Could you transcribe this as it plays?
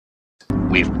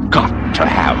We've got to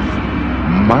have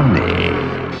money.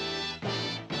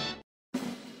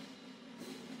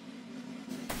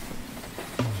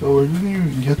 So where did you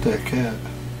even get that cat?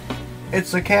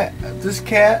 It's a cat. This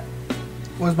cat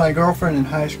was my girlfriend in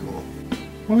high school.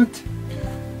 What?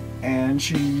 And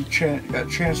she got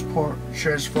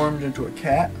transformed into a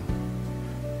cat.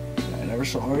 I never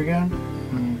saw her again.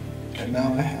 And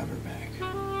now I have her back.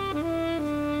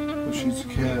 Well, she's a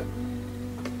cat.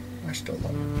 I still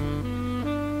love her.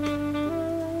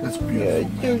 That's beautiful,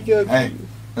 man. Hey,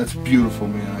 that's beautiful,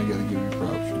 man. I gotta give you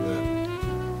props for that.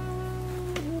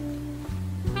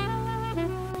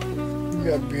 You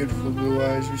got beautiful blue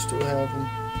eyes. You still have them.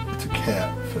 It's a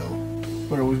cat, Phil.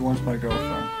 But it was once my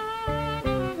girlfriend.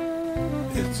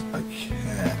 It's a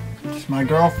cat. It's my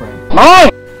girlfriend.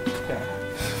 Mine!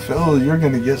 Phil, you're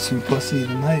gonna get some pussy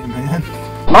tonight, man.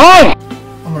 Mine!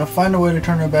 I'm gonna find a way to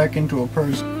turn her back into a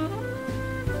person.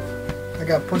 I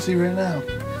got pussy right now.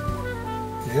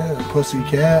 Yeah, pussy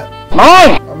cat.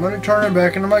 Mine! I'm gonna turn her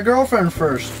back into my girlfriend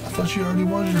first. I thought she already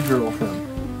was your girlfriend.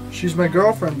 She's my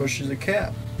girlfriend, but she's a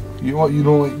cat. You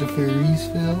don't like the fairies,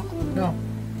 Phil? No.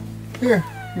 Here,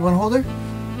 you wanna hold her?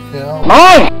 Yeah.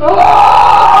 Mine!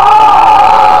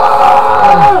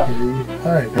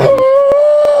 Hi.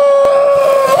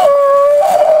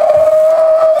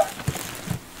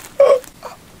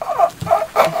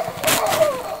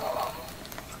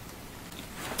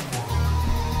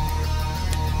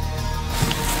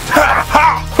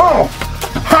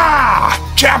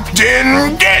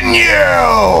 Captain Ginyu!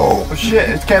 Oh shit,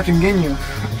 it's Captain Ginyu.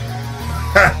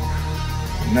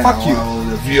 Now Fuck you. I'll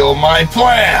reveal my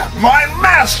plan, my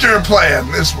master plan.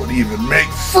 This would even make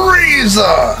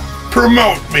Frieza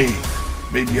promote me.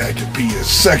 Maybe I could be his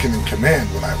second in command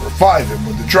when I revive him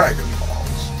with the Dragon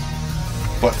Balls.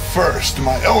 But first,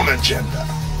 my own agenda.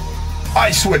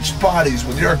 I switched bodies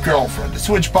with your girlfriend, to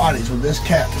switch bodies with this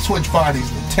cat, to switch bodies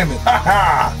with Timid. Ha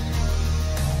ha!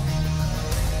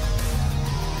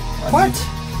 What?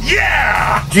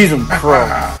 Yeah! Jesus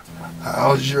Christ.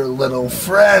 How's your little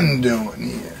friend doing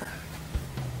here?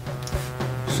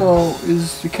 So,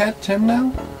 is the cat Tim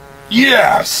now?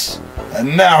 Yes!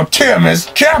 And now Tim is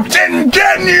Captain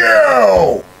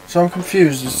Ginyu! So I'm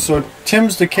confused. So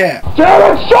Tim's the cat.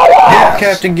 Yes.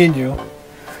 Captain Ginyu.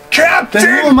 Captain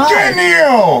Then who am I?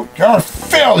 Ginyu! You're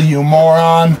Phil, you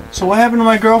moron! So what happened to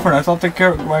my girlfriend? I thought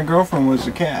my girlfriend was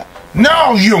the cat.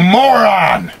 No, you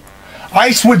moron!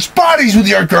 I switched bodies with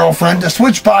your girlfriend to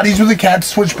switch bodies with the cat to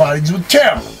switch bodies with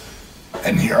Tim.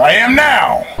 And here I am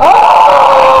now!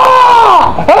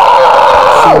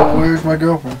 So where's my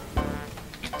girlfriend?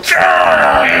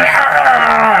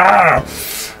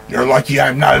 You're lucky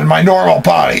I'm not in my normal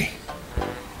body.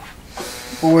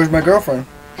 Well, where's my girlfriend?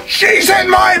 She's in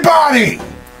my body!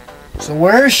 So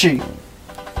where is she?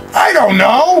 I don't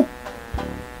know!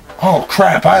 Oh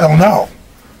crap, I don't know.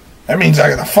 That means I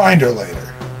gotta find her later.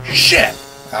 Shit!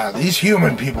 These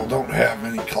human people don't have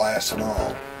any class at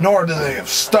all. Nor do they have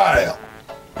style.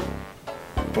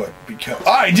 But because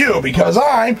I do, because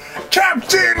I'm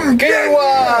Captain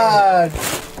Ginyu!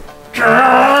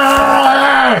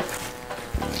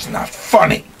 It's not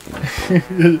funny.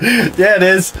 Yeah, it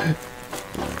is.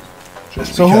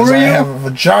 Just So because who are I you? have a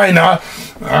vagina,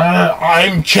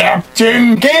 I'm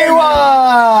Captain Ginyu!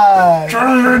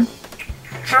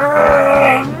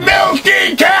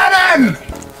 Milky Cannon!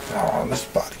 Oh, this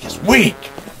body is weak.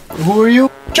 Who are you?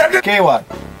 Captain K-What?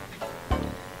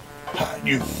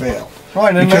 You failed.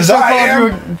 Right, and Because I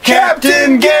am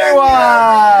Captain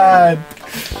Ginyu!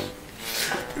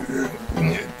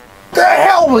 The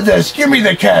hell with this! Give me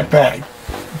the cat bag.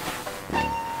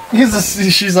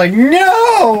 She's like,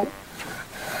 no!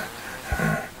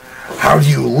 How do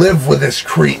you live with this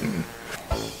cretin?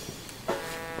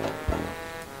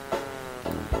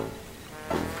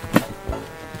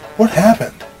 What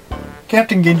happened?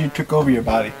 Captain Ginyu took over your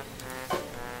body.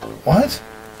 What?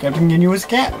 Captain Ginyu was a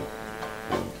cat.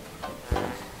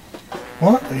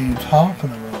 What are you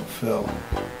talking about, Phil?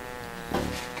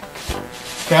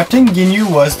 Captain Ginyu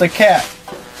was the cat. I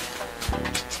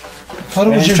thought it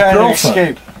And was he's your trying to girlfriend.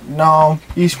 escape. No,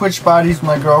 he switched bodies with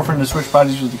my girlfriend to switch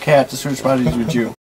bodies with the cat to switch bodies with you.